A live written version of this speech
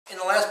In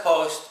the last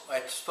post,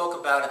 I spoke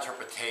about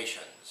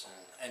interpretations,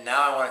 and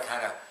now I want to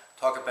kind of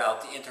talk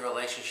about the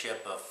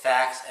interrelationship of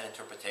facts and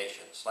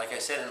interpretations. Like I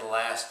said in the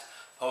last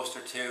post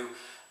or two,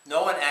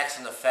 no one acts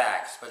on the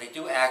facts, but they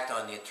do act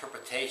on the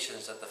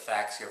interpretations that the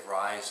facts give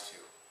rise to.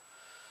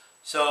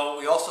 So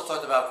we also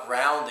talked about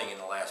grounding in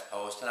the last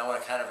post, and I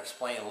want to kind of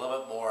explain a little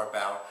bit more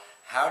about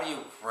how do you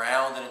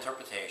ground an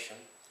interpretation.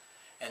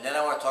 And then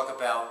I want to talk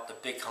about the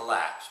big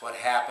collapse, what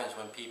happens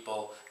when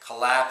people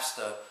collapse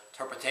the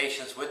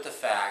interpretations with the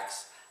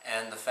facts,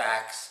 and the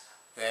facts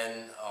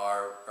then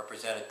are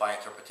represented by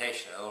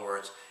interpretation. In other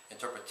words,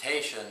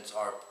 interpretations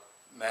are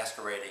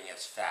masquerading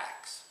as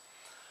facts.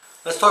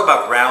 Let's talk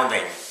about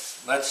grounding.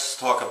 Let's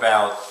talk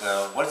about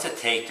what does it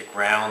take to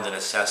ground an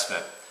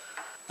assessment.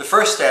 The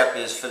first step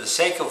is, for the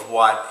sake of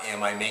what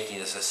am I making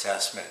this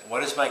assessment?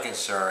 What is my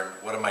concern?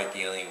 What am I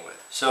dealing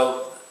with?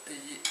 So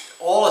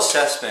all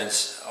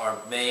assessments are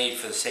made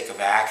for the sake of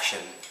action.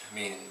 I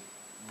mean,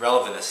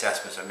 relevant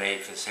assessments are made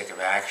for the sake of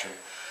action.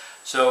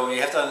 So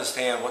you have to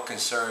understand what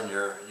concern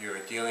you're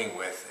dealing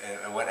with,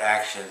 and what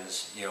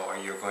actions are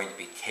you going to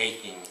be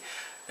taking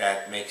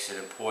that makes it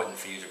important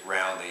for you to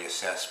ground the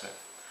assessment.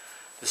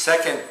 The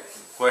second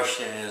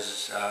question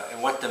is,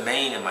 in what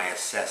domain am I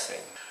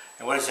assessing?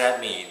 And what does that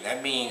mean?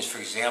 That means, for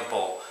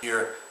example,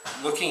 you're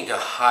looking to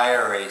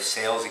hire a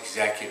sales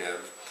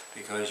executive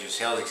because your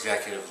sales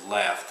executive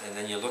left, and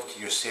then you look to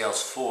your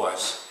sales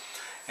force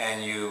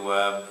and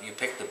you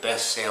pick the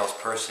best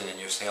salesperson in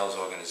your sales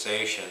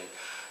organization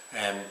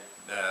and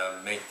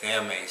make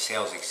them a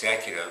sales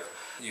executive.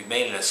 You've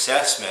made an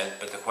assessment,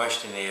 but the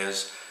question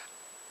is,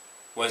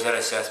 was that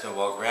assessment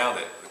well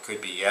grounded? It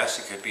could be yes,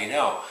 it could be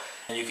no.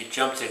 And you could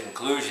jump to the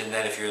conclusion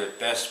that if you're the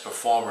best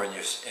performer in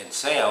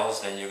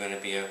sales, then you're going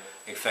to be an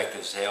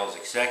effective sales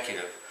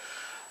executive.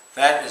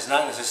 That is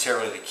not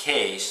necessarily the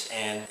case,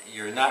 and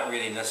you're not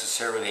really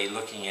necessarily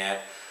looking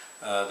at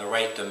the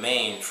right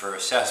domain for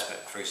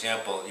assessment. For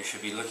example, you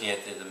should be looking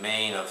at the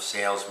domain of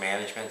sales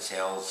management,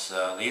 sales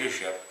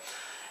leadership,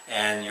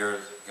 and you're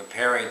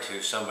comparing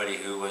to somebody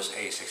who was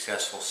a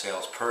successful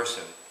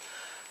salesperson.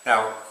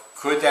 Now,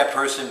 could that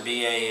person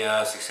be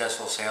a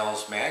successful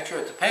sales manager?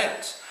 It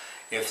depends.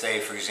 If they,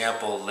 for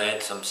example,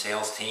 led some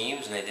sales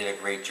teams and they did a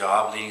great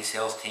job leading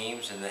sales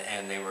teams,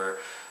 and they were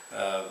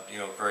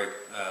very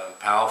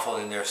powerful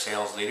in their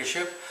sales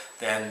leadership,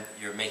 then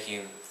you're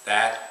making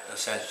that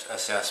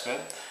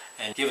assessment.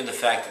 And given the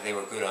fact that they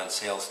were good on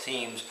sales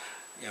teams,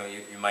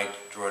 you might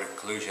draw the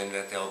conclusion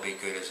that they'll be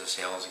good as a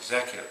sales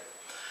executive.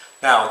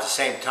 Now, at the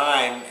same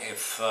time,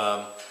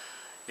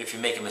 if you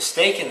make a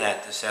mistake in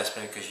that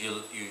assessment because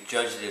you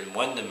judged it in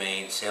one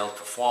domain, sales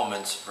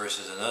performance,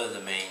 versus another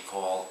domain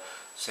called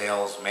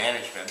sales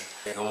management,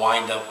 you can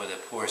wind up with a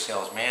poor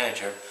sales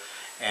manager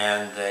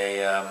and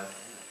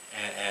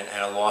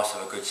a loss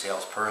of a good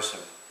salesperson.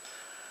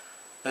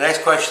 The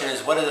next question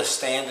is, what are the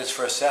standards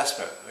for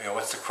assessment?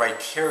 What's the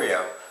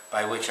criteria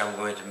by which I'm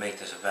going to make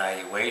this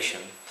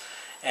evaluation?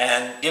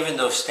 And given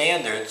those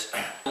standards,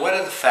 what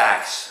are the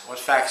facts? What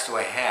facts do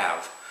I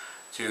have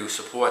to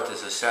support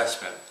this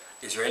assessment?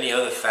 Is there any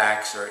other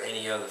facts or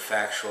any other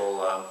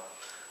factual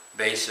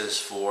basis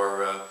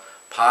for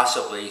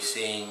possibly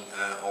seeing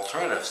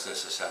alternatives to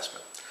this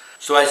assessment?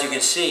 So as you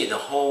can see, the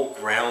whole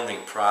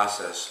grounding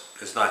process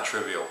is not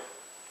trivial.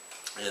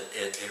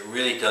 It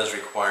really does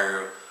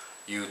require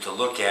you to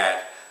look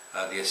at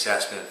the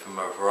assessment from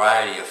a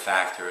variety of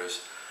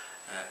factors,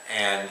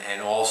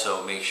 and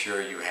also make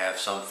sure you have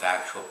some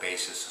factual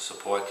basis to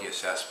support the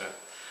assessment.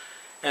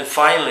 And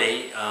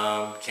finally,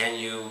 can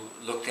you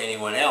look to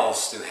anyone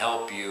else to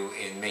help you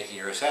in making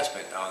your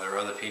assessment? Are there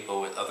other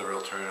people with other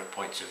alternative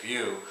points of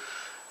view,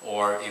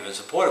 or even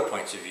supportive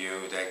points of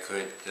view, that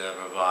could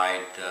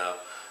provide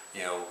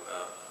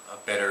a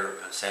better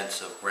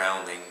sense of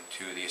grounding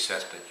to the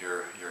assessment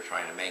you're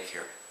trying to make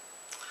here?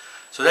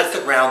 So that's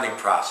the grounding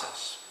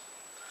process.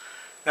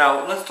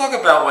 Now, let's talk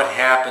about what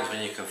happens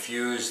when you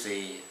confuse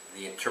the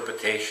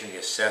interpretation, the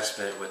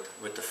assessment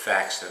with the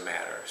facts of the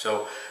matter.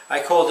 So I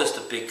call this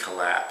the big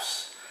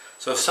collapse.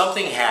 So if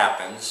something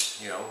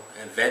happens,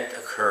 an event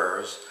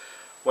occurs,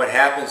 what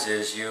happens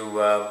is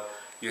you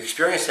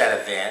experience that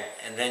event,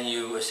 and then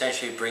you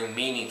essentially bring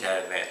meaning to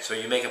that event. So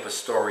you make up a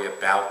story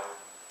about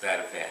that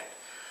event.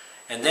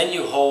 And then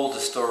you hold the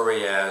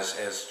story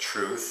as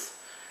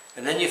truth,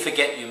 and then you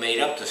forget you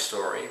made up the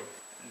story.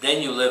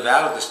 Then you live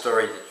out of the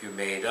story that you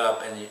made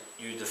up, and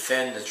you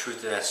defend the truth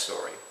of that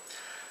story.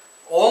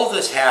 All of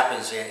this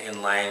happens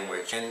in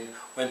language, and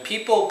when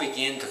people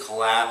begin to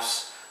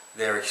collapse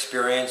their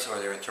experience or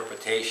their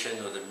interpretation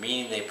or the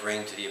meaning they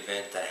bring to the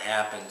event that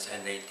happens,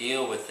 and they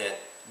deal with that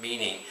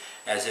meaning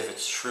as if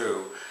it's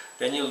true,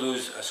 then you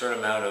lose a certain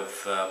amount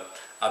of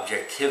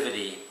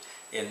objectivity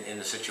in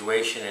the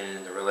situation and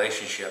in the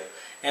relationship.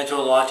 And to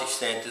a large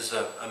extent, this is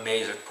a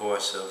major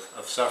cause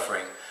of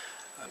suffering,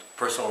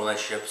 personal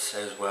relationships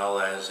as well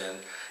as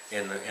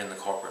in the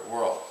corporate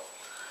world.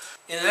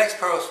 In the next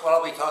post, what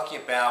I'll be talking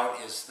about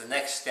is the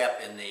next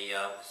step in the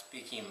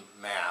speaking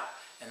map,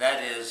 and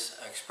that is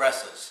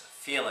expresses,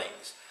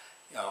 feelings.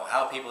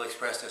 how people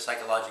express their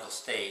psychological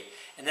state,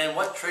 and then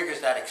what triggers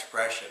that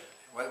expression.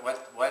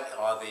 What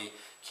are the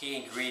key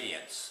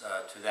ingredients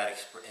to that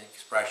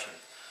expression?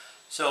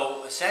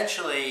 So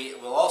essentially,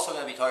 we're also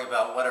going to be talking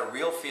about what are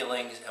real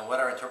feelings and what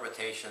are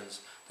interpretations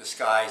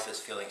disguised as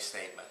feeling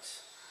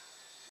statements.